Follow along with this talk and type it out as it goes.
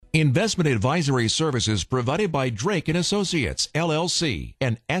Investment advisory services provided by Drake & Associates, LLC,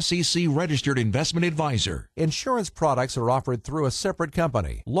 an SEC-registered investment advisor. Insurance products are offered through a separate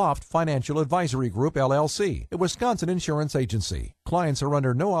company, Loft Financial Advisory Group, LLC, a Wisconsin insurance agency. Clients are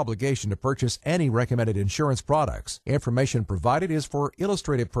under no obligation to purchase any recommended insurance products. Information provided is for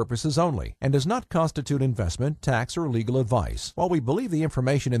illustrative purposes only and does not constitute investment, tax, or legal advice. While we believe the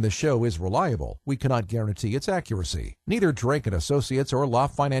information in the show is reliable, we cannot guarantee its accuracy. Neither Drake & Associates or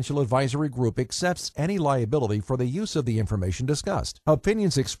Loft Financial Advisory Group accepts any liability for the use of the information discussed.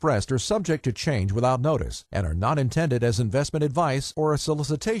 Opinions expressed are subject to change without notice and are not intended as investment advice or a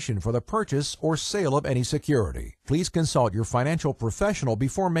solicitation for the purchase or sale of any security. Please consult your financial professional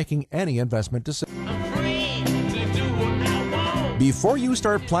before making any investment decision. Before you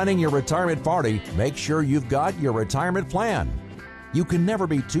start planning your retirement party, make sure you've got your retirement plan. You can never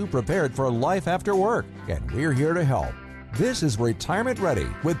be too prepared for life after work, and we're here to help. This is Retirement Ready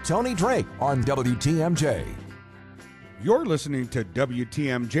with Tony Drake on WTMJ. You're listening to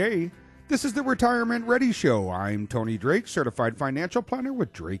WTMJ. This is the Retirement Ready Show. I'm Tony Drake, certified financial planner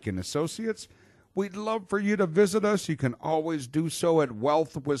with Drake & Associates. We'd love for you to visit us. You can always do so at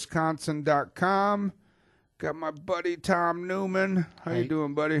wealthwisconsin.com. Got my buddy Tom Newman. How you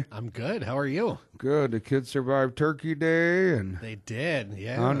doing, buddy? I'm good. How are you? Good. The kids survived Turkey Day and They did,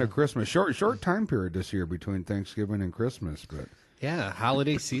 yeah. on to Christmas. Short time period this year between Thanksgiving and Christmas, but yeah,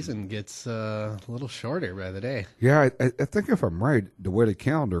 holiday season gets a little shorter by the day. yeah, I think if I'm right, the way the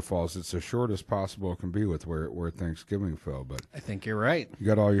calendar falls, it's the shortest possible it can be with where Thanksgiving fell. But I think you're right. you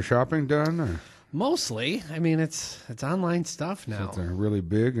got all your shopping done? Or? Mostly. I mean, it's online stuff now. Is it really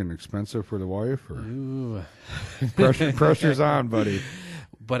big and expensive for the wife? Or Ooh. pressure's on, buddy.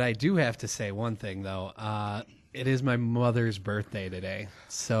 But I do have to say one thing, though. It is my mother's birthday today.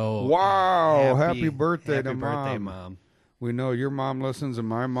 So Wow, happy birthday happy to birthday, Mom. Mom. We know your mom listens and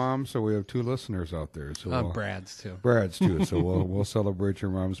my mom, so we have two listeners out there. So Brad's, too. Brad's too. So we'll celebrate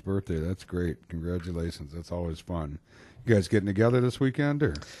your mom's birthday. That's great. Congratulations. That's always fun. You guys getting together this weekend,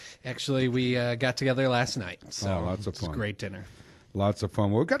 or? Actually, we got together last night. So lots of it's a fun. great dinner. Lots of fun.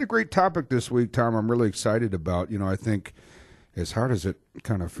 Well, we've got a great topic this week, Tom. I'm really excited about. I think as hard as it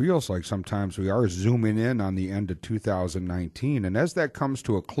kind of feels like sometimes, we are zooming in on the end of 2019. And as that comes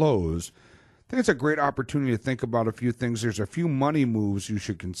to a close, I think it's a great opportunity to think about a few things. There's a few money moves you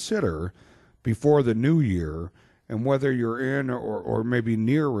should consider before the new year, and whether you're in or maybe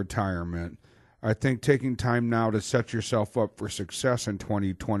near retirement, I think taking time now to set yourself up for success in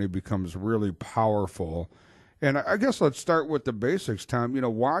 2020 becomes really powerful. And I guess let's start with the basics, Tom.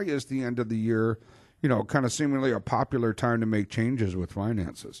 Why is the end of the year, kind of seemingly a popular time to make changes with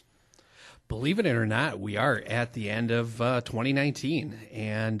finances? Believe it or not, we are at the end of 2019,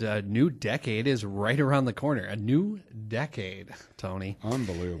 and a new decade is right around the corner. A new decade, Tony.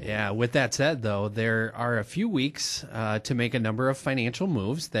 Unbelievable. Yeah, with that said, though, there are a few weeks to make a number of financial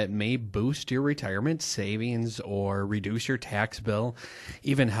moves that may boost your retirement savings or reduce your tax bill,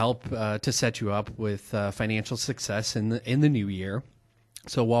 even help to set you up with financial success in the new year.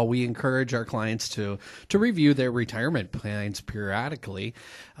 So while we encourage our clients to review their retirement plans periodically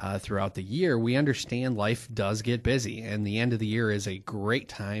throughout the year, we understand life does get busy, and the end of the year is a great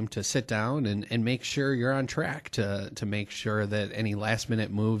time to sit down and make sure you're on track to make sure that any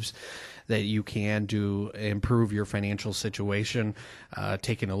last-minute moves that you can do improve your financial situation.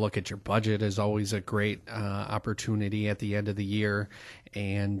 Taking a look at your budget is always a great opportunity at the end of the year,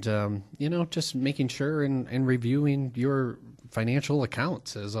 and just making sure and reviewing your financial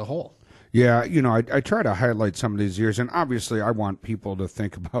accounts as a whole. Yeah, I try to highlight some of these years, and obviously I want people to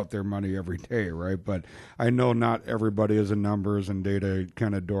think about their money every day, right? But I know not everybody is a numbers and data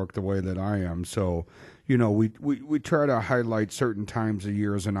kind of dork the way that I am. So, we try to highlight certain times of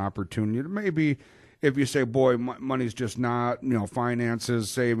year as an opportunity. Maybe if you say, boy, money's just not, finances,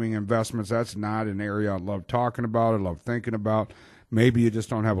 saving, investments, that's not an area I love talking about, I love thinking about. Maybe you just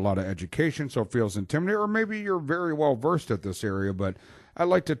don't have a lot of education, so it feels intimidating, or maybe you're very well versed at this area, but I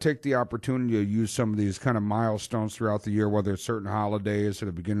like to take the opportunity to use some of these kind of milestones throughout the year, whether it's certain holidays at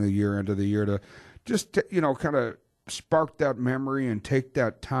the beginning of the year, end of the year, to just, kind of spark that memory and take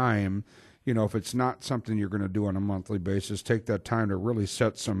that time. If it's not something you're going to do on a monthly basis, take that time to really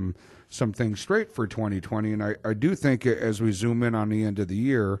set some things straight for 2020. And I do think as we zoom in on the end of the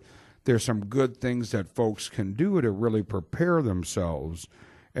year, there's some good things that folks can do to really prepare themselves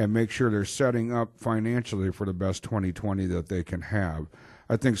and make sure they're setting up financially for the best 2020 that they can have.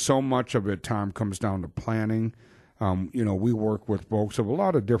 I think so much of it, Tom, comes down to planning. We work with folks of a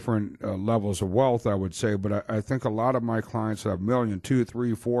lot of different levels of wealth, I would say, but I think a lot of my clients have $1 million, $2 million,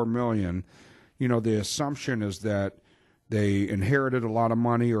 $3 million, $4 million. The assumption is that They inherited a lot of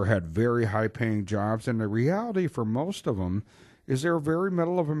money or had very high-paying jobs, and the reality for most of them is they're very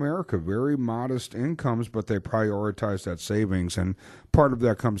middle of America, very modest incomes, but they prioritize that savings, and part of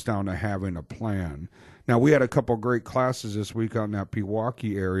that comes down to having a plan. Now, we had a couple great classes this week on that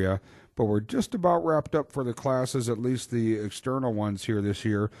Pewaukee area, but we're just about wrapped up for the classes, at least the external ones here this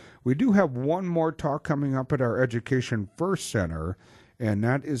year. We do have one more talk coming up at our Education First Center, and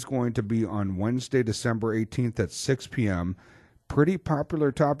that is going to be on Wednesday, December 18th at 6 p.m. Pretty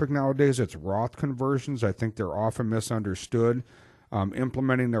popular topic nowadays. It's Roth conversions. I think they're often misunderstood.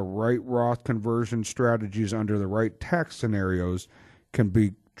 Implementing the right Roth conversion strategies under the right tax scenarios can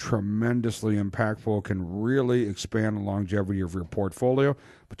be tremendously impactful, can really expand the longevity of your portfolio,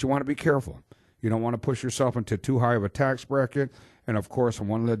 but you want to be careful. You don't want to push yourself into too high of a tax bracket. And of course,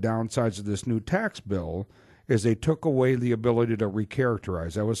 one of the downsides of this new tax bill is they took away the ability to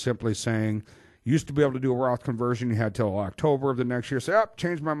recharacterize. That was simply saying, you used to be able to do a Roth conversion. You had till October of the next year. Say,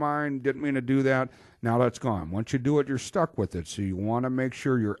 changed my mind, didn't mean to do that. Now that's gone. Once you do it, you're stuck with it. So you want to make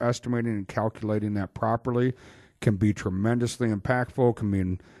sure you're estimating and calculating that properly. Can be tremendously impactful, can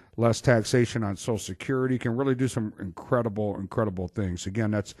mean less taxation on Social Security, can really do some incredible, incredible things.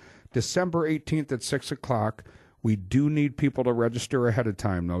 Again, that's December 18th at 6 o'clock. We do need people to register ahead of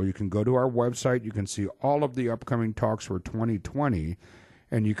time, though. You can go to our website. You can see all of the upcoming talks for 2020,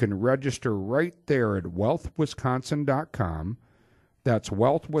 and you can register right there at wealthwisconsin.com. That's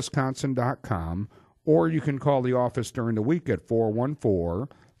wealthwisconsin.com, or you can call the office during the week at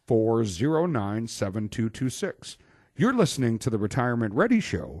 414-409-7226. You're listening to the Retirement Ready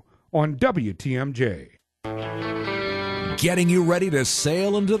Show on WTMJ. Getting you ready to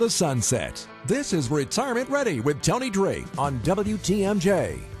sail into the sunset. This is Retirement Ready with Tony Drake on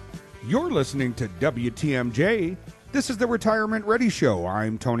WTMJ. You're listening to WTMJ. This is the Retirement Ready Show.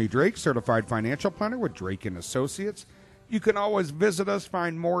 I'm Tony Drake, certified financial planner with Drake & Associates. You can always visit us,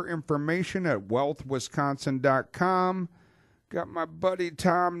 find more information at wealthwisconsin.com. Got my buddy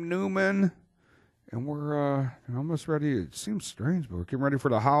Tom Newman, and we're almost ready. It seems strange, but we're getting ready for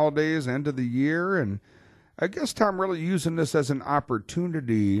the holidays, end of the year, and I guess, Tom, really using this as an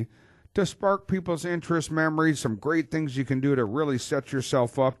opportunity to spark people's interest, memories, some great things you can do to really set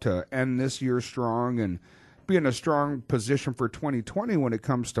yourself up to end this year strong and be in a strong position for 2020 when it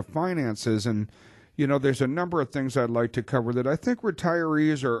comes to finances. And, you know, there's a number of things I'd like to cover that I think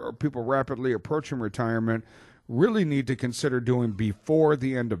retirees or people rapidly approaching retirement really need to consider doing before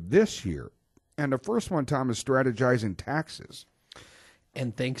the end of this year. And the first one, Tom, is strategizing taxes.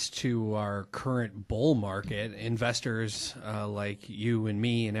 And thanks to our current bull market, investors like you and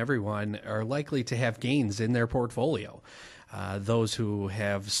me and everyone are likely to have gains in their portfolio. Those who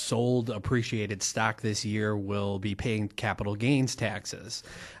have sold appreciated stock this year will be paying capital gains taxes.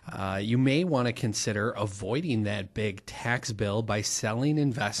 You may want to consider avoiding that big tax bill by selling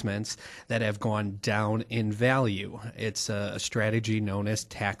investments that have gone down in value. It's a strategy known as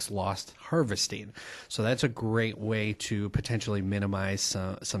tax loss harvesting. So that's a great way to potentially minimize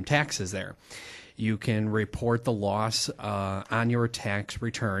some taxes there. You can report the loss on your tax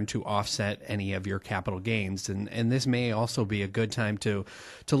return to offset any of your capital gains. And this may also be a good time to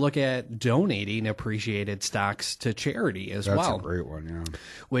look at donating appreciated stocks to charity as well. That's a great one, yeah.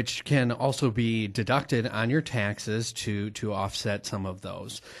 Which can also be deducted on your taxes to offset some of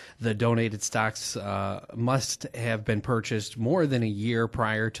those. The donated stocks must have been purchased more than a year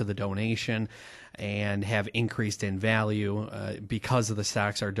prior to the donation and have increased in value because of the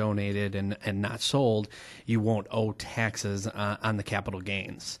stocks are donated and not sold. You won't owe taxes on the capital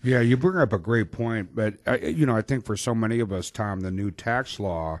gains. Yeah, you bring up a great point, but I think for so many of us, Tom, the new tax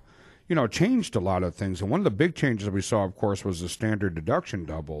law, changed a lot of things. And one of the big changes we saw, of course, was the standard deduction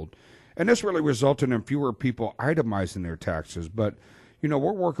doubled, and this really resulted in fewer people itemizing their taxes. But we're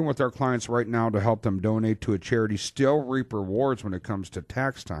working with our clients right now to help them donate to a charity, still reap rewards when it comes to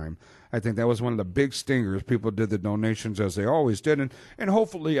tax time. I think that was one of the big stingers. People did the donations as they always did. And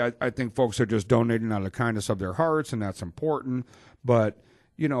hopefully, I think folks are just donating out of the kindness of their hearts, and that's important. But,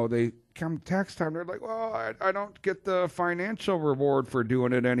 they come tax time, they're like, well, I don't get the financial reward for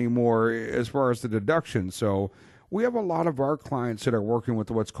doing it anymore as far as the deduction. So we have a lot of our clients that are working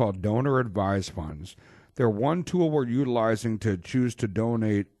with what's called donor advised funds. They're one tool we're utilizing to choose to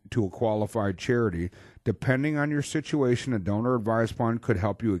donate to a qualified charity. Depending on your situation, a donor advised fund could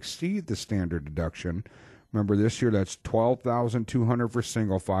help you exceed the standard deduction. Remember, this year that's $12,200 for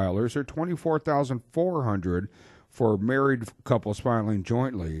single filers or $24,400 for married couples filing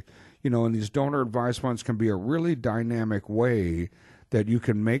jointly. And these donor advised funds can be a really dynamic way that you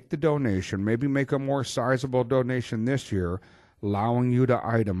can make the donation, maybe make a more sizable donation this year, allowing you to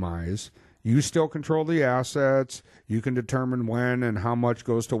itemize. You still control the assets. You can determine when and how much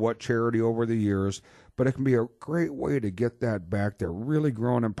goes to what charity over the years, but it can be a great way to get that back. They're really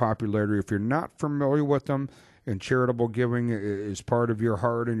growing in popularity. If you're not familiar with them, and charitable giving is part of your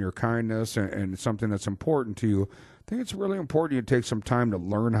heart and your kindness and something that's important to you, I think it's really important you take some time to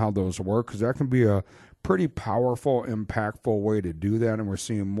learn how those work, because that can be a pretty powerful, impactful way to do that. And we're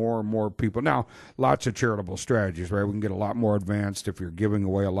seeing more and more people. Now, lots of charitable strategies, right? We can get a lot more advanced if you're giving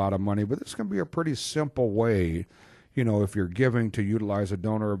away a lot of money, but this can be a pretty simple way, you know, if you're giving, to utilize a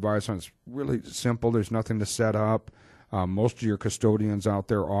donor advisor. It's really simple. There's nothing to set up. Most of your custodians out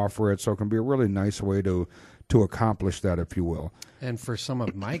there offer it, so it can be a really nice way to accomplish that, if you will. And for some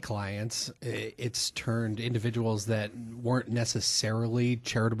of my clients, it's turned individuals that weren't necessarily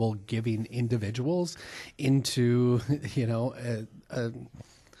charitable giving individuals into, you know,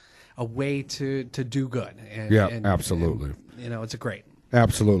 a way to do good. And, absolutely. And, you know, it's a great.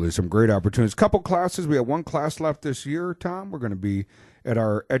 Absolutely. Some great opportunities. Couple classes. We have one class left this year, Tom. We're going to be at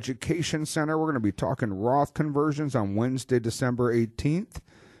our education center. We're going to be talking Roth conversions on Wednesday, December 18th.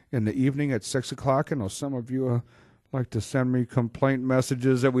 In the evening at 6 o'clock. I know some of you like to send me complaint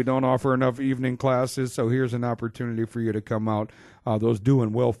messages that we don't offer enough evening classes, so here's an opportunity for you to come out. Those do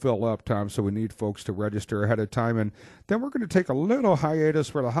and will fill up, Tom, so we need folks to register ahead of time. And then we're going to take a little hiatus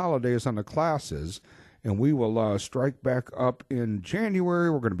for the holidays on the classes, and we will strike back up in January.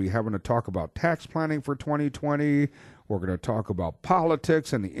 We're going to be having a talk about tax planning for 2020. We're going to talk about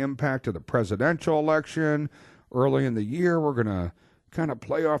politics and the impact of the presidential election. Early in the year, we're going to kind of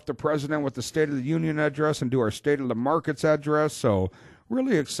play off the president with the State of the Union address and do our State of the Markets address. So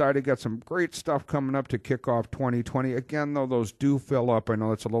really excited. Got some great stuff coming up to kick off 2020. Again, though, those do fill up. I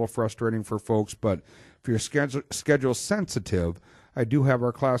know it's a little frustrating for folks, but if you're schedule sensitive, I do have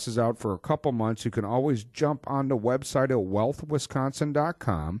our classes out for a couple months. You can always jump on the website at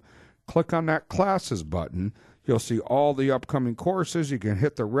wealthwisconsin.com, click on that classes button. You'll see all the upcoming courses. You can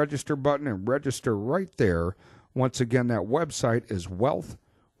hit the register button and register right there. Once again, that website is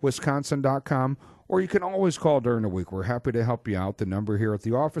wealthwisconsin.com, or you can always call during the week. We're happy to help you out. The number here at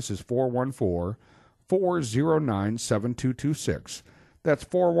the office is 414-409-7226. That's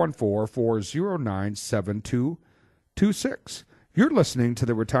 414-409-7226. You're listening to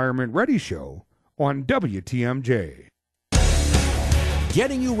the Retirement Ready Show on WTMJ.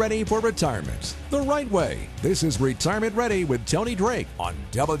 Getting you ready for retirement the right way. This is Retirement Ready with Tony Drake on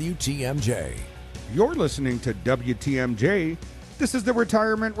WTMJ. You're listening to WTMJ. This is the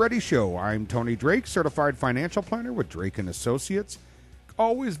Retirement Ready Show. I'm Tony Drake, certified financial planner with Drake & Associates.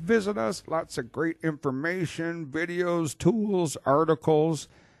 Always visit us. Lots of great information, videos, tools, articles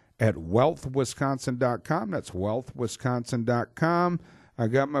at wealthwisconsin.com. That's wealthwisconsin.com. I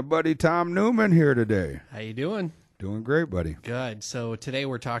got my buddy Tom Newman here today. How you doing? Doing great, buddy. Good. So today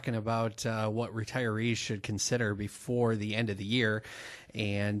we're talking about what retirees should consider before the end of the year.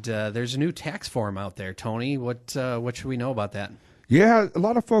 And there's a new tax form out there, Tony. What should we know about that? Yeah, a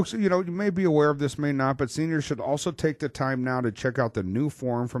lot of folks, you may be aware of this, may not, but seniors should also take the time now to check out the new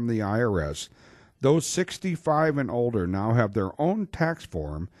form from the IRS. Those 65 and older now have their own tax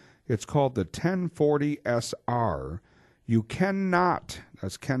form. It's called the 1040-SR. You cannot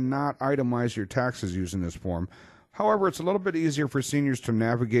itemize your taxes using this form. However, it's a little bit easier for seniors to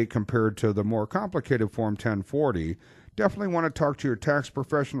navigate compared to the more complicated Form 1040. Definitely want to talk to your tax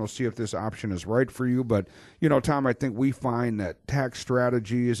professional, see if this option is right for you. But, Tom, I think we find that tax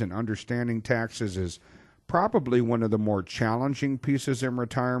strategies and understanding taxes is probably one of the more challenging pieces in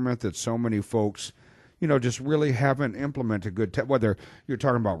retirement that so many folks, just really haven't implemented good, whether you're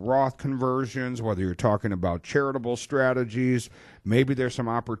talking about Roth conversions, whether you're talking about charitable strategies. Maybe there's some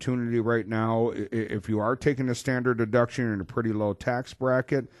opportunity right now if you are taking a standard deduction in a pretty low tax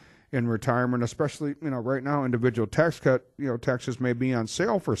bracket in retirement, especially, right now, individual tax cut, taxes may be on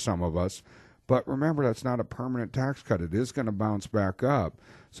sale for some of us. But remember, that's not a permanent tax cut. It is going to bounce back up.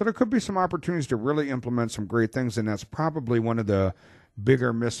 So there could be some opportunities to really implement some great things, and that's probably one of the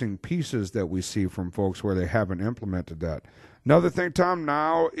bigger missing pieces that we see from folks where they haven't implemented that. Another thing, Tom,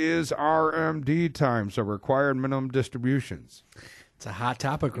 now is RMD time, so required minimum distributions. It's a hot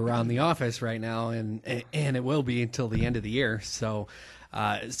topic around the office right now, and it will be until the end of the year. So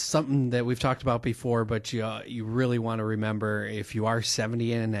it's something that we've talked about before, but you really want to remember, if you are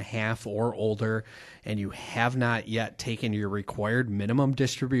 70 and a half or older and you have not yet taken your required minimum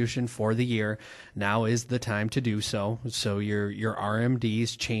distribution for the year, now is the time to do so. So your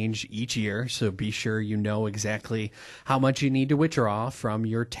RMDs change each year, so be sure you know exactly how much you need to withdraw from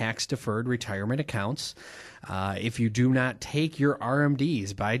your tax-deferred retirement accounts. If you do not take your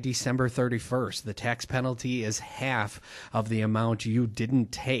RMDs by December 31st, the tax penalty is half of the amount you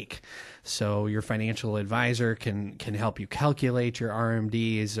didn't take. So your financial advisor can help you calculate your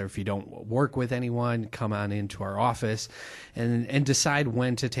RMDs, or if you don't work with anyone, come on into our office and decide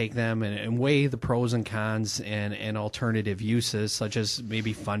when to take them and weigh the pros and cons and alternative uses, such as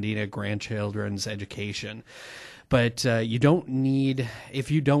maybe funding a grandchildren's education. But if you don't need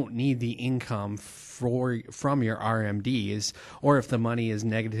the income from your RMDs, or if the money is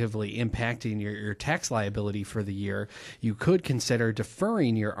negatively impacting your tax liability for the year, you could consider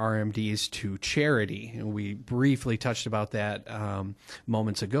deferring your RMDs to charity. And we briefly touched about that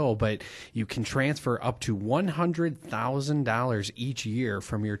moments ago, but you can transfer up to $100,000 each year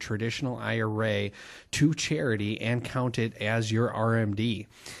from your traditional IRA to charity and count it as your RMD.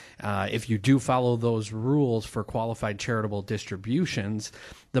 If you do follow those rules for qualified charitable distributions,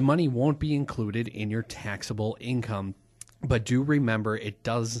 the money won't be included in your taxable income. But do remember, it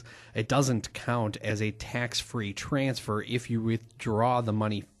doesn't count as a tax-free transfer if you withdraw the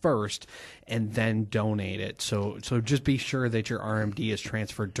money first and then donate it. So just be sure that your RMD is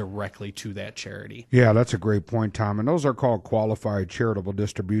transferred directly to that charity. Yeah, that's a great point, Tom. And those are called qualified charitable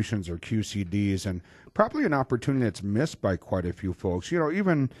distributions, or QCDs, and probably an opportunity that's missed by quite a few folks.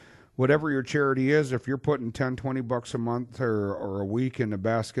 Even whatever your charity is, if you're putting $10-20 a month or a week in the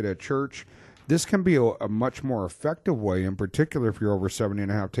basket at church, this can be a much more effective way, in particular if you're over 70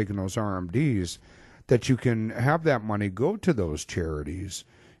 and a half taking those RMDs, that you can have that money go to those charities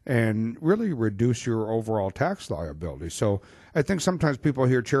and really reduce your overall tax liability. So I think sometimes people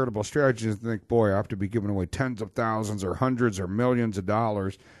hear charitable strategies and think, boy, I have to be giving away tens of thousands or hundreds or millions of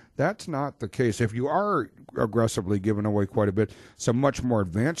dollars. That's not the case. If you are aggressively giving away quite a bit, some much more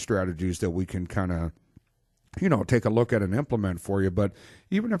advanced strategies that we can kind of, take a look at and implement for you. But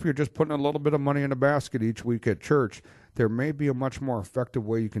even if you're just putting a little bit of money in a basket each week at church, there may be a much more effective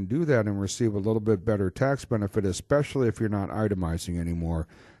way you can do that and receive a little bit better tax benefit, especially if you're not itemizing anymore.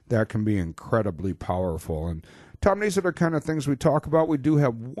 That can be incredibly powerful. And Tom, these are the kind of things we talk about. We do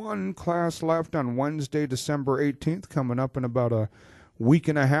have one class left on Wednesday, December 18th, coming up in about a week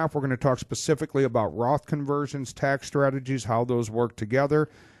and a half. We're going to talk specifically about Roth conversions, tax strategies, how those work together.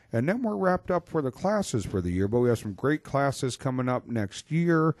 And then we're wrapped up for the classes for the year. But we have some great classes coming up next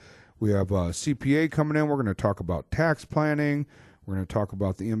year. We have CPA coming in. We're going to talk about tax planning. We're going to talk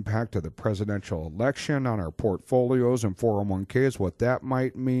about the impact of the presidential election on our portfolios and 401ks, what that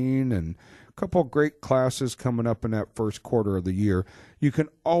might mean, and a couple of great classes coming up in that first quarter of the year. You can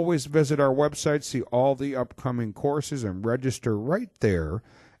always visit our website, see all the upcoming courses, and register right there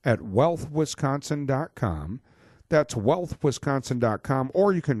at wealthwisconsin.com. That's wealthwisconsin.com,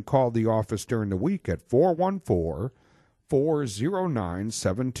 or you can call the office during the week at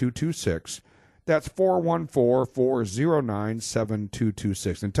 414-409-7226. That's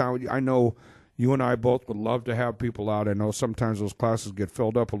 414-409-7226. And Tom, I know you and I both would love to have people out. I know sometimes those classes get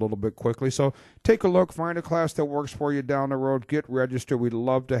filled up a little bit quickly. So take a look, find a class that works for you down the road, get registered. We'd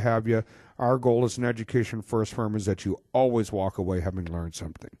love to have you. Our goal as an Education First firm is that you always walk away having learned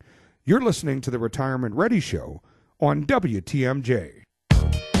something. You're listening to the Retirement Ready Show on WTMJ.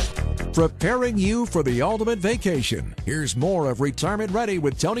 Preparing you for the ultimate vacation. Here's more of Retirement Ready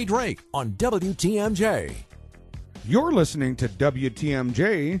with Tony Drake on WTMJ. You're listening to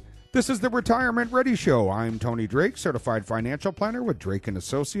WTMJ. This is the Retirement Ready Show. I'm Tony Drake, certified financial planner with Drake &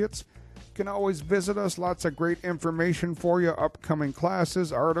 Associates. You can always visit us. Lots of great information for you. Upcoming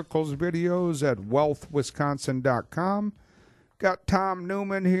classes, articles, videos at wealthwisconsin.com. Got Tom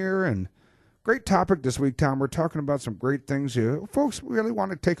Newman here, and great topic this week, Tom. We're talking about some great things you folks really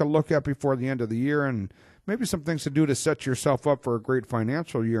want to take a look at before the end of the year, and maybe some things to do to set yourself up for a great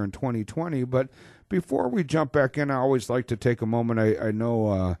financial year in 2020. But before we jump back in, I always like to take a moment. I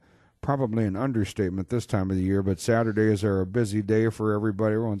know probably an understatement this time of the year, but Saturdays are a busy day for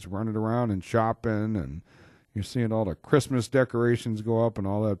everybody. Everyone's running around and shopping, and you're seeing all the Christmas decorations go up and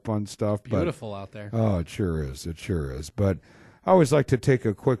all that fun stuff. Beautiful out there. Oh, it sure is. It sure is. But I always like to take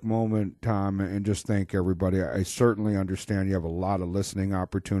a quick moment, Tom, and just thank everybody. I certainly understand you have a lot of listening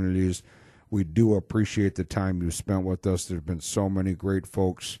opportunities. We do appreciate the time you spent with us. There's been so many great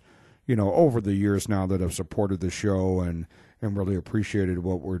folks, over the years now that have supported the show and really appreciated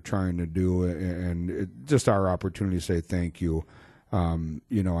what we're trying to do, and just our opportunity to say thank you.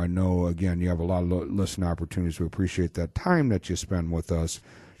 I know, again, you have a lot of listening opportunities. We appreciate that time that you spend with us.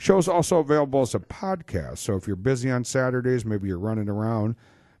 Show's also available as a podcast, so if you're busy on Saturdays, maybe you're running around,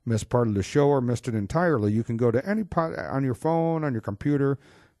 missed part of the show or missed it entirely, you can go to any on your phone, on your computer,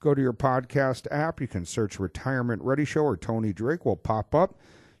 go to your podcast app. You can search Retirement Ready Show or Tony Drake will pop up.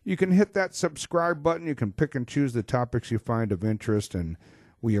 you can hit that subscribe button. You can pick and choose the topics you find of interest, and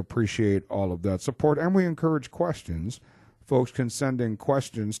we appreciate all of that support, and we encourage questions. Folks can send in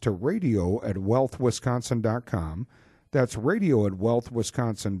questions to radio@wealthwisconsin.com. That's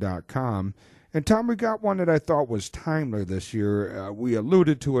radio@wealthwisconsin.com. And Tom, we got one that I thought was timely this year. We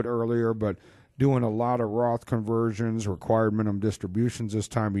alluded to it earlier, but doing a lot of Roth conversions, required minimum distributions this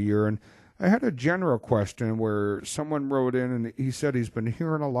time of year. And I had a general question where someone wrote in and he said he's been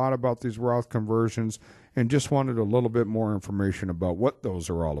hearing a lot about these Roth conversions and just wanted a little bit more information about what those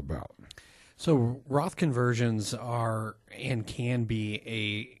are all about. So Roth conversions are and can be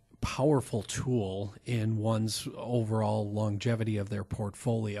a powerful tool in one's overall longevity of their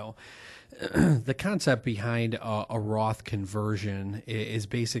portfolio. The concept behind a Roth conversion is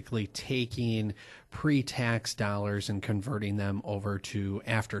basically taking pre-tax dollars and converting them over to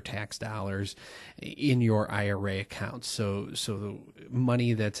after-tax dollars in your IRA account. So the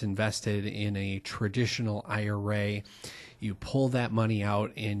money that's invested in a traditional IRA, you pull that money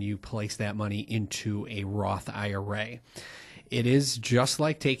out and you place that money into a Roth IRA. It is just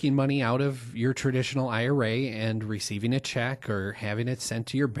like taking money out of your traditional IRA and receiving a check or having it sent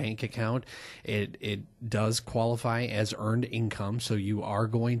to your bank account. It does qualify as earned income, so you are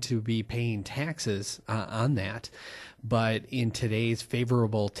going to be paying taxes on that. But in today's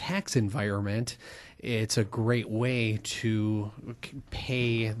favorable tax environment, it's a great way to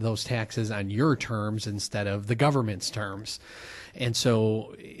pay those taxes on your terms instead of the government's terms. And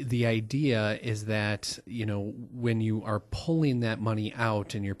so the idea is that, you know, when you are pulling that money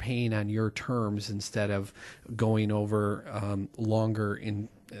out and you're paying on your terms instead of going over longer in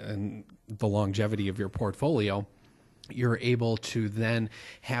the longevity of your portfolio, you're able to then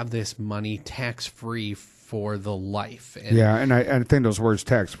have this money tax-free for the life. And I think those words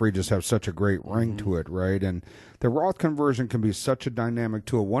tax-free just have such a great ring to it, right? And the Roth conversion can be such a dynamic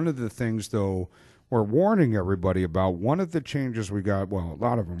tool. One of the things, though, we're warning everybody about, one of the changes we got, well, a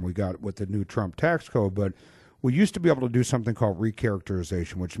lot of them we got with the new Trump tax code, but we used to be able to do something called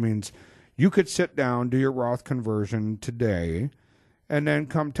recharacterization, which means you could sit down, do your Roth conversion today, and then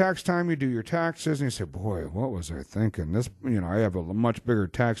come tax time, you do your taxes, and you say, boy, what was I thinking? This, I have a much bigger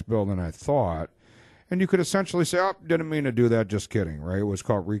tax bill than I thought. And you could essentially say, oh, didn't mean to do that, just kidding, right? It was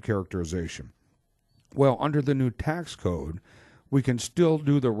called recharacterization. Well, under the new tax code, we can still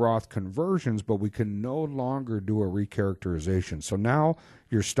do the Roth conversions, but we can no longer do a recharacterization. So now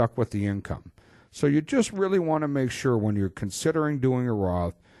you're stuck with the income. So you just really want to make sure when you're considering doing a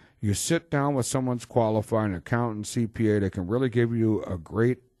Roth, you sit down with someone's qualified accountant, CPA, that can really give you a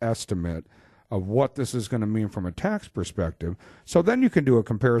great estimate of what this is going to mean from a tax perspective. So then you can do a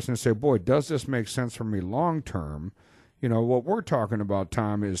comparison and say, boy, does this make sense for me long term? What we're talking about,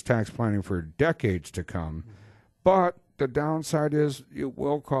 Tom, is tax planning for decades to come. But the downside is it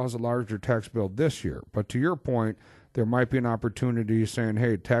will cause a larger tax bill this year. But to your point, there might be an opportunity saying,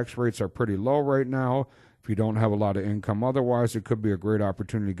 hey, tax rates are pretty low right now. If you don't have a lot of income otherwise, it could be a great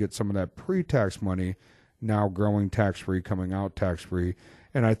opportunity to get some of that pre-tax money now growing tax-free, coming out tax-free.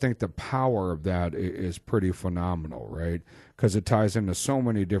 And I think the power of that is pretty phenomenal, right? Because it ties into so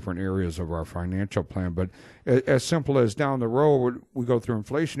many different areas of our financial plan. But as simple as down the road, we go through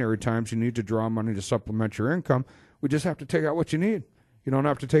inflationary times, you need to draw money to supplement your income. We just have to take out what you need. You don't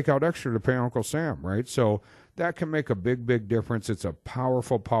have to take out extra to pay Uncle Sam, right? So that can make a big, big difference. It's a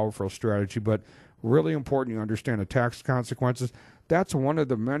powerful, powerful strategy, but really important you understand the tax consequences. That's one of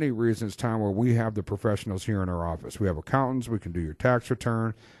the many reasons, Tom, where we have the professionals here in our office. We have accountants. We can do your tax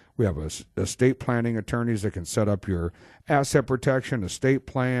return. We have estate planning attorneys that can set up your asset protection, estate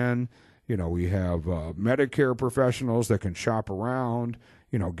plan. We have Medicare professionals that can shop around,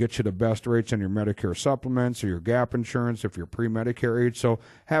 get you the best rates on your Medicare supplements or your gap insurance if you're pre-Medicare age. So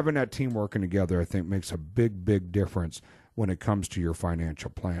having that team working together, I think, makes a big, big difference when it comes to your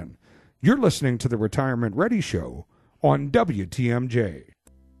financial plan. You're listening to the Retirement Ready Show on WTMJ.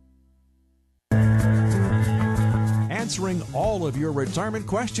 Answering all of your retirement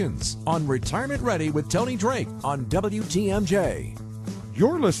questions on Retirement Ready with Tony Drake on WTMJ.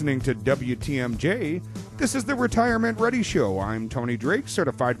 You're listening to WTMJ. This is the Retirement Ready Show. I'm Tony Drake,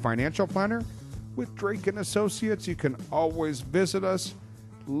 certified financial planner with Drake & Associates. You can always visit us.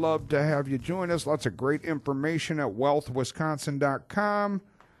 Love to have you join us. Lots of great information at wealthwisconsin.com.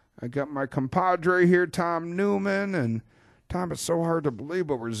 I got my compadre here, Tom Newman, and Tom, it's so hard to believe,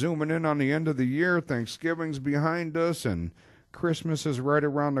 but we're zooming in on the end of the year. Thanksgiving's behind us, and Christmas is right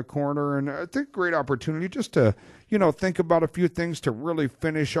around the corner, and I think great opportunity just to, think about a few things to really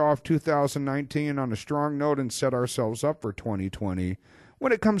finish off 2019 on a strong note and set ourselves up for 2020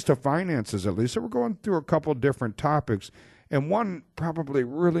 when it comes to finances, at least. So we're going through a couple different topics, And one probably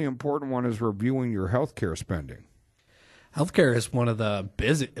really important one is reviewing your healthcare spending. Healthcare is one of the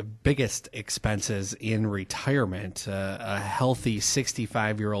biggest expenses in retirement. A healthy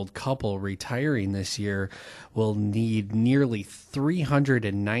 65-year-old couple retiring this year will need nearly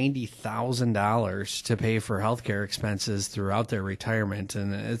 $390,000 to pay for healthcare expenses throughout their retirement,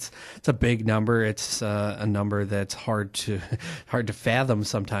 and it's a big number. It's a number that's hard to fathom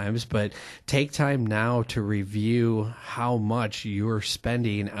sometimes. But take time now to review how much you're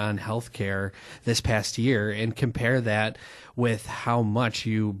spending on healthcare this past year and compare that with how much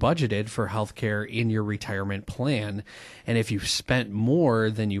you budgeted for healthcare in your retirement plan. And if you've spent more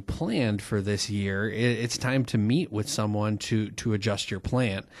than you planned for this year, it's time to meet with someone to adjust your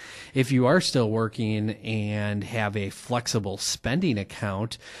plan. If you are still working and have a flexible spending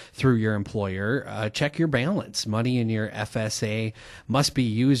account through your employer, check your balance. Money in your FSA must be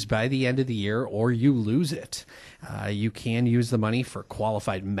used by the end of the year or you lose it. You can use the money for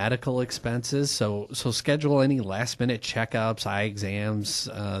qualified medical expenses, so schedule any last-minute checkups, eye exams,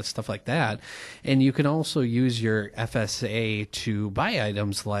 stuff like that. And you can also use your FSA to buy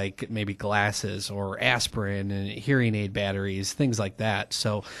items like maybe glasses or aspirin and hearing aid batteries, things like that.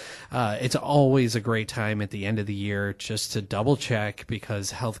 So it's always a great time at the end of the year just to double-check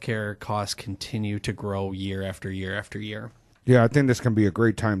because healthcare costs continue to grow year after year after year. Yeah, I think this can be a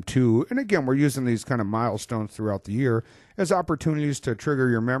great time too. And again, we're using these kind of milestones throughout the year as opportunities to trigger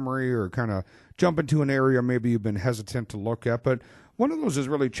your memory or kind of jump into an area maybe you've been hesitant to look at. But one of those is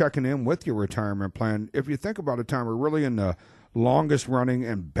really checking in with your retirement plan. If you think about a time, we're really in the longest running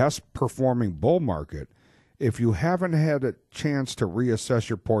and best performing bull market. If you haven't had a chance to reassess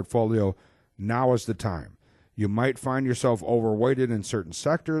your portfolio, now is the time. You might find yourself overweighted in certain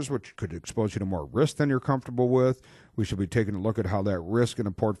sectors, which could expose you to more risk than you're comfortable with. We should be taking a look at how that risk in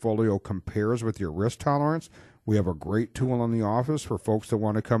a portfolio compares with your risk tolerance. We have a great tool in the office for folks that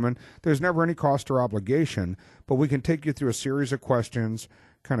want to come in. There's never any cost or obligation, but we can take you through a series of questions,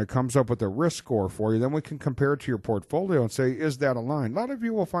 kind of comes up with a risk score for you. Then we can compare it to your portfolio and say, is that aligned? A lot of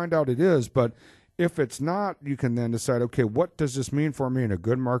you will find out it is, but if it's not, you can then decide, okay, what does this mean for me in a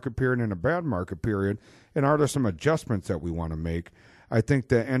good market period and a bad market period? And are there some adjustments that we want to make? I think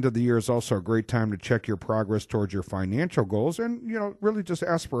the end of the year is also a great time to check your progress towards your financial goals and, really just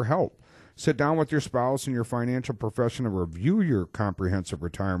ask for help. Sit down with your spouse and your financial professional to review your comprehensive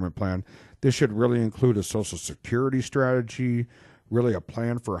retirement plan. This should really include a Social Security strategy, really a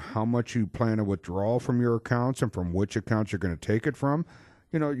plan for how much you plan to withdraw from your accounts and from which accounts you're going to take it from.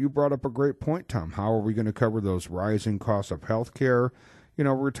 You brought up a great point, Tom. How are we going to cover those rising costs of health care?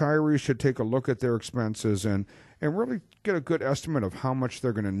 Retirees should take a look at their expenses and really get a good estimate of how much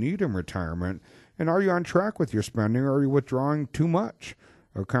they're going to need in retirement. And are you on track with your spending, or are you withdrawing too much?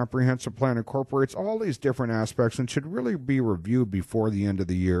 A comprehensive plan incorporates all these different aspects and should really be reviewed before the end of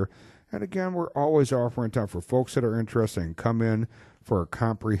the year. And again, we're always offering time for folks that are interested and come in for a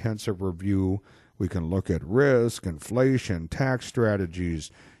comprehensive review. We can look at risk, inflation, tax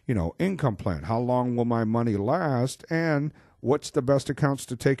strategies, income plan. How long will my money last? And what's the best accounts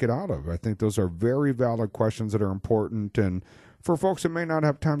to take it out of? I think those are very valid questions that are important. And for folks that may not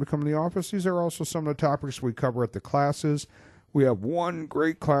have time to come to the office, these are also some of the topics we cover at the classes. We have one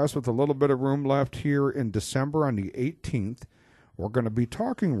great class with a little bit of room left here in December on the 18th. We're going to be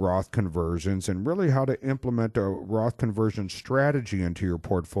talking Roth conversions and really how to implement a Roth conversion strategy into your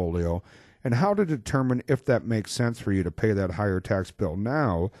portfolio and how to determine if that makes sense for you to pay that higher tax bill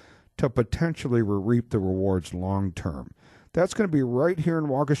now to potentially reap the rewards long term. That's going to be right here in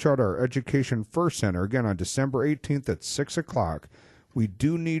Waukesha at our Education First Center, again on December 18th at 6 o'clock. We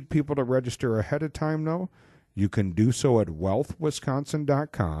do need people to register ahead of time, though. You can do so at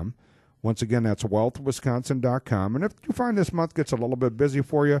wealthwisconsin.com. Once again, that's wealthwisconsin.com. And if you find this month gets a little bit busy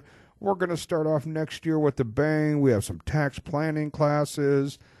for you, we're going to start off next year with a bang. We have some tax planning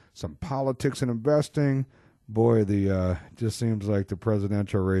classes, some politics and investing. Boy, just seems like the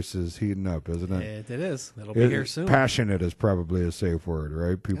presidential race is heating up, isn't it? It is. It'll be here soon. Passionate is probably a safe word,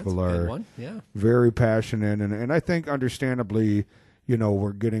 right? People That's a good are one. Yeah. Very passionate. And I think understandably,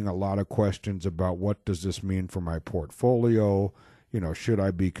 we're getting a lot of questions about what does this mean for my portfolio? Should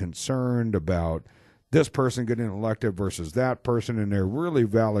I be concerned about this person getting elected versus that person? And they're really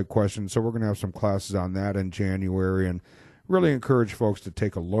valid questions. So we're going to have some classes on that in January and really encourage folks to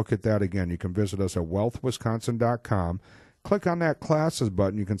take a look at that. Again, you can visit us at wealthwisconsin.com. Click on that classes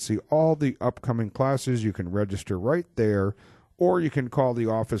button. You can see all the upcoming classes. You can register right there, or you can call the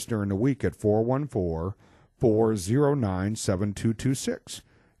office during the week at 414-409-7226.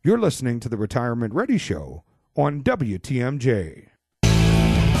 You're listening to the Retirement Ready Show on WTMJ.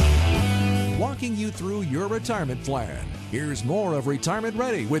 Walking you through your retirement plan. Here's more of Retirement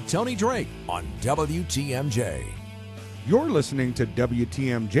Ready with Tony Drake on WTMJ. You're listening to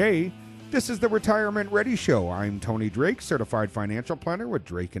WTMJ. This is the Retirement Ready Show. I'm Tony Drake, certified financial planner with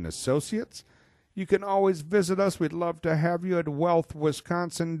Drake & Associates. You can always visit us. We'd love to have you at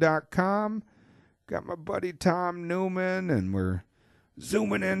wealthwisconsin.com. Got my buddy Tom Newman, and we're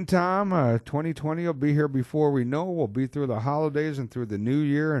zooming in, Tom. 2020 will be here before we know. We'll be through the holidays and through the new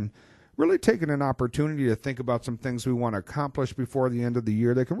year, and really taking an opportunity to think about some things we want to accomplish before the end of the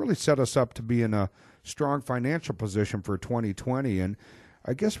year that can really set us up to be in a strong financial position for 2020. And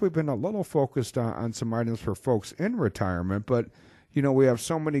I guess we've been a little focused on some items for folks in retirement, but you know, we have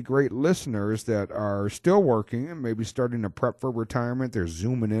so many great listeners that are still working and maybe starting to prep for retirement. They're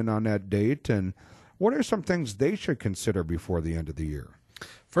zooming in on that date. And what are some things they should consider before the end of the year?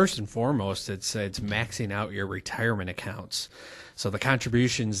 First and foremost, it's maxing out your retirement accounts. So the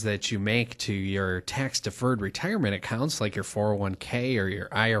contributions that you make to your tax-deferred retirement accounts, like your 401k or your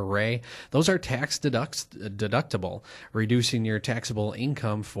IRA, those are tax deductible, reducing your taxable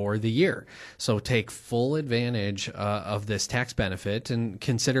income for the year. So take full advantage of this tax benefit and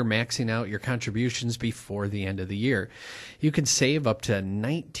consider maxing out your contributions before the end of the year. You can save up to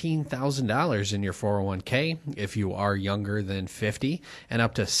 $19,000 in your 401k if you are younger than 50, and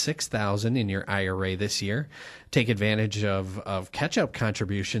up to $6,000 in your IRA this year. Take advantage of catch-up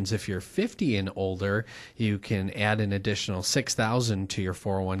contributions. If you're 50 and older, you can add an additional $6,000 to your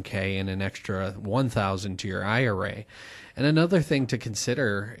 401k and an extra $1,000 to your IRA. And another thing to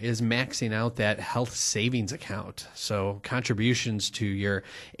consider is maxing out that health savings account. So contributions to your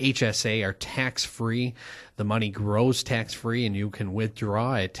HSA are tax-free. The money grows tax-free, and you can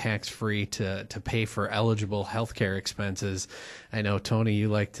withdraw it tax-free to pay for eligible healthcare expenses. I know, Tony, you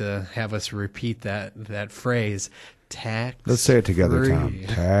like to have us repeat that phrase. Let's say it together, Tom.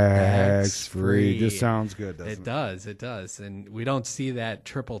 Tax-free. Just sounds good, doesn't it? It does. And we don't see that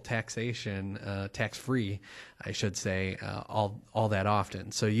triple taxation, tax-free, I should say, all that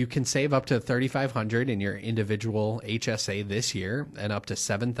often. So you can save up to $3,500 in your individual HSA this year, and up to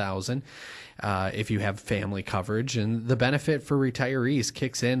 $7,000 if you have family coverage. And the benefit for retirees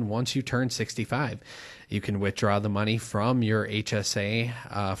kicks in once you turn 65. You can withdraw the money from your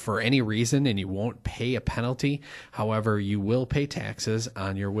HSA for any reason, and you won't pay a penalty. However, you will pay taxes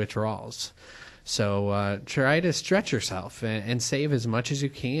on your withdrawals. So try to stretch yourself and save as much as you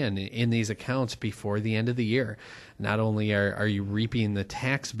can in these accounts before the end of the year. Not only are you reaping the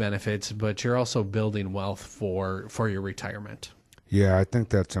tax benefits, but you're also building wealth for your retirement. Yeah, I think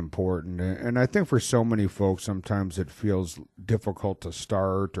that's important. And I think for so many folks, sometimes it feels difficult to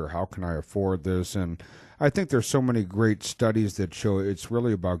start, or how can I afford this? And I think there's so many great studies that show it's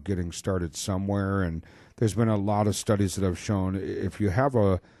really about getting started somewhere. And there's been a lot of studies that have shown if you have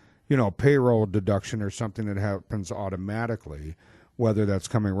a payroll deduction or something that happens automatically, whether that's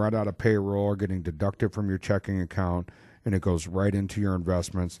coming right out of payroll or getting deducted from your checking account, and it goes right into your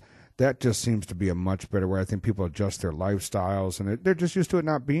investments, that just seems to be a much better way. I think people adjust their lifestyles, and they're just used to it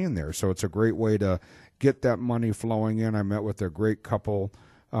not being there. So it's a great way to get that money flowing in. I met with a great couple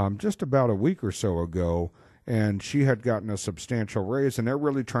just about a week or so ago, and she had gotten a substantial raise, and they're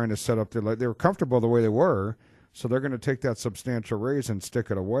really trying to set up their life. They were comfortable the way they were, so they're going to take that substantial raise and stick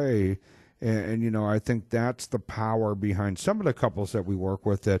it away. And I think that's the power behind some of the couples that we work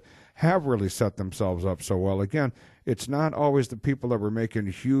with that have really set themselves up so well. Again, it's not always the people that were making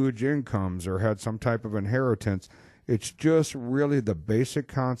huge incomes or had some type of inheritance. It's just really the basic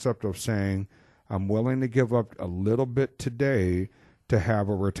concept of saying, I'm willing to give up a little bit today to have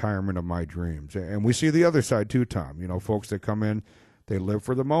a retirement of my dreams. And we see the other side too, Tom. Folks that come in, they live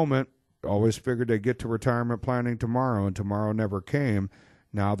for the moment, always figured they'd get to retirement planning tomorrow, and tomorrow never came.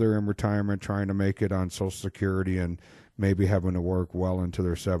 Now they're in retirement trying to make it on Social Security and maybe having to work well into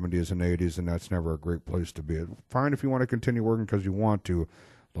their 70s and 80s, and that's never a great place to be. Fine if you want to continue working because you want to,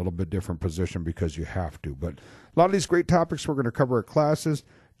 a little bit different position because you have to. But a lot of these great topics we're going to cover at classes.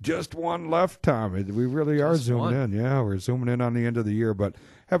 Just one left, Tom. We really are zooming in. Yeah, we're zooming in on the end of the year. But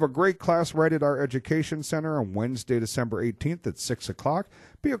have a great class right at our Education Center on Wednesday, December 18th at 6 o'clock.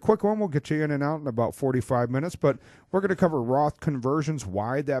 Be a quick one. We'll get you in and out in about 45 minutes. But we're going to cover Roth conversions,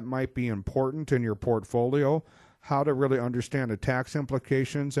 why that might be important in your portfolio, how to really understand the tax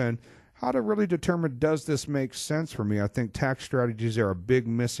implications, and how to really determine, does this make sense for me? I think tax strategies are a big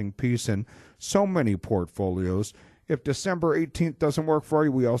missing piece in so many portfolios. If December 18th doesn't work for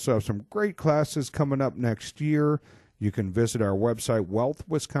you, we also have some great classes coming up next year. You can visit our website,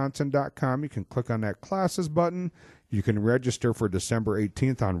 wealthwisconsin.com. You can click on that classes button. You can register for December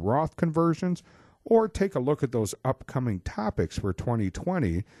 18th on Roth conversions, or take a look at those upcoming topics for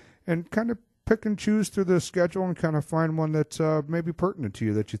 2020 and kind of pick and choose through the schedule and kind of find one that's maybe pertinent to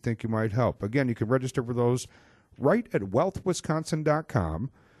you that you think you might help. Again, you can register for those right at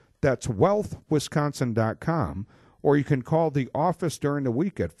wealthwisconsin.com. That's wealthwisconsin.com. Or you can call the office during the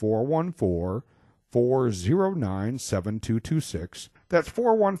week at 414-409-7226. That's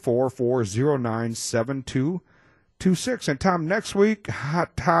 414-409-7226. And Tom, next week,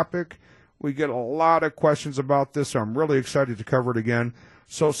 hot topic. We get a lot of questions about this, so I'm really excited to cover it again.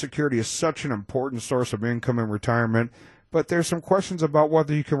 Social Security is such an important source of income in retirement, but there's some questions about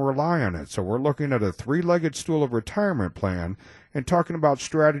whether you can rely on it. So we're looking at a three-legged stool of retirement plan and talking about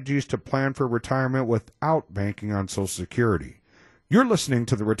strategies to plan for retirement without banking on Social Security. You're listening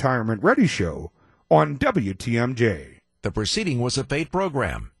to the Retirement Ready Show on WTMJ. The proceeding was a paid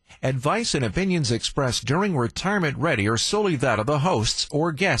program. Advice and opinions expressed during Retirement Ready are solely that of the hosts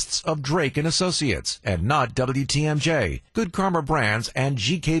or guests of Drake & Associates and not WTMJ, Good Karma Brands, and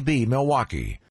GKB Milwaukee.